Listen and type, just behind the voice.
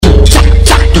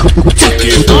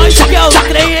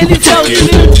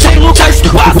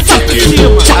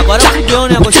putão,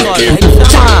 né, gostosa? Aí que se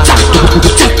amarra.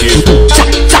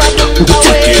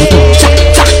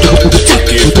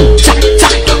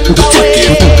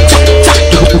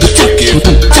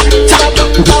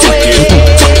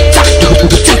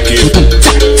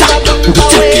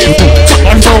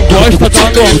 Nós não gosta da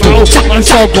normal, nós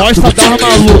só gosta da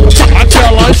maluca.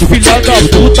 Aquelas filha da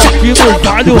puta que não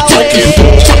vale o pau que chupa.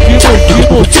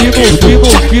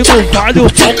 Que não vale o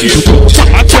pau que chupa.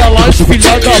 Aquelas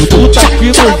filha da puta que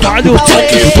não vale o pau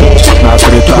que chupa. Na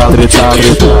treta,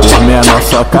 o Menoh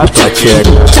Soca Tua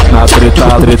Theca. Na treta,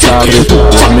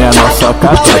 o Menoh Soca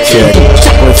Tua Theca.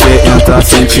 Você entra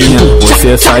sentinha,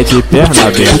 você sai de perna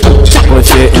aberta.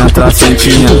 Você entra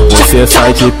sentinha, você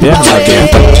sai de perna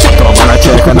aberta. Toma na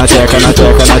tcheca, na tcheca, na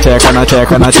tcheca, na tcheca, na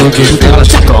tcheca, na tudo dela.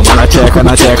 Toma na tcheca,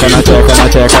 na tcheca, na tcheca, na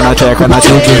tcheca, na tcheca, na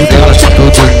tudo dela.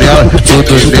 Tudo dela,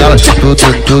 tudo dela, tudo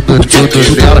dela,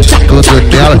 tudo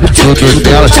dela, tudo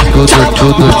dela, tudo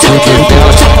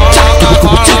dela.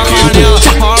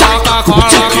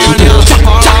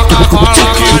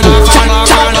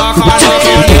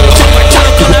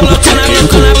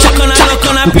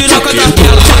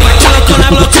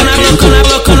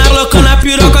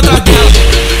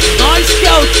 Nós que é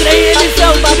o trem, eles é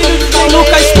o filho de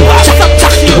Lucas, passa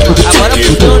por cima. Agora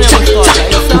putão, né, gostosa? Aí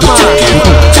que se amarra.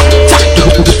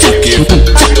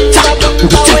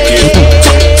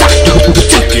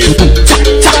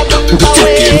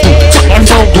 Nós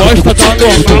não gosta da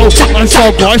normal, nós só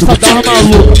gosta da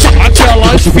maluca.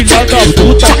 Aquelas filha da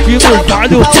puta que não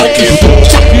vale o pau que chupa.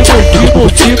 Que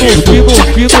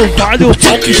não vale o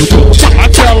pau que chupa.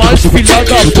 Aquelas filha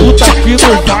da puta que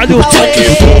não vale o pau que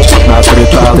chupa. Na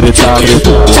treta,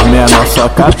 o Menoh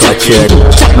Soca Tua Theca.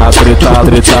 Na treta,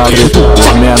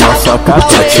 o Menoh Soca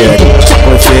Tua Theca.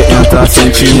 Você entra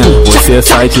sentinha, você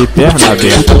sai de perna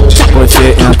aberta.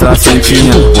 Você entra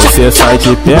sentinha, você sai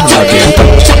de perna aberta.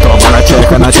 Toma na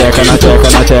tcheca, na tcheca, na tcheca,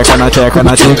 na tcheca, na tcheca,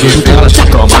 na tudo dela.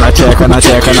 Toma na tcheca, na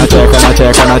tcheca, na tcheca, na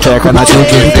tcheca, na tcheca, na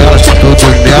tudo dela. Tudo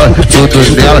dela, tudo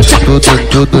dela,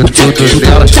 tudo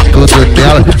dela, tudo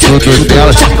dela, tudo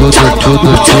dela, tudo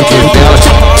dela.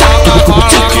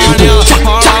 Coloca nela,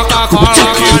 coloca nela,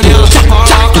 coloca nela,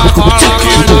 coloca nela.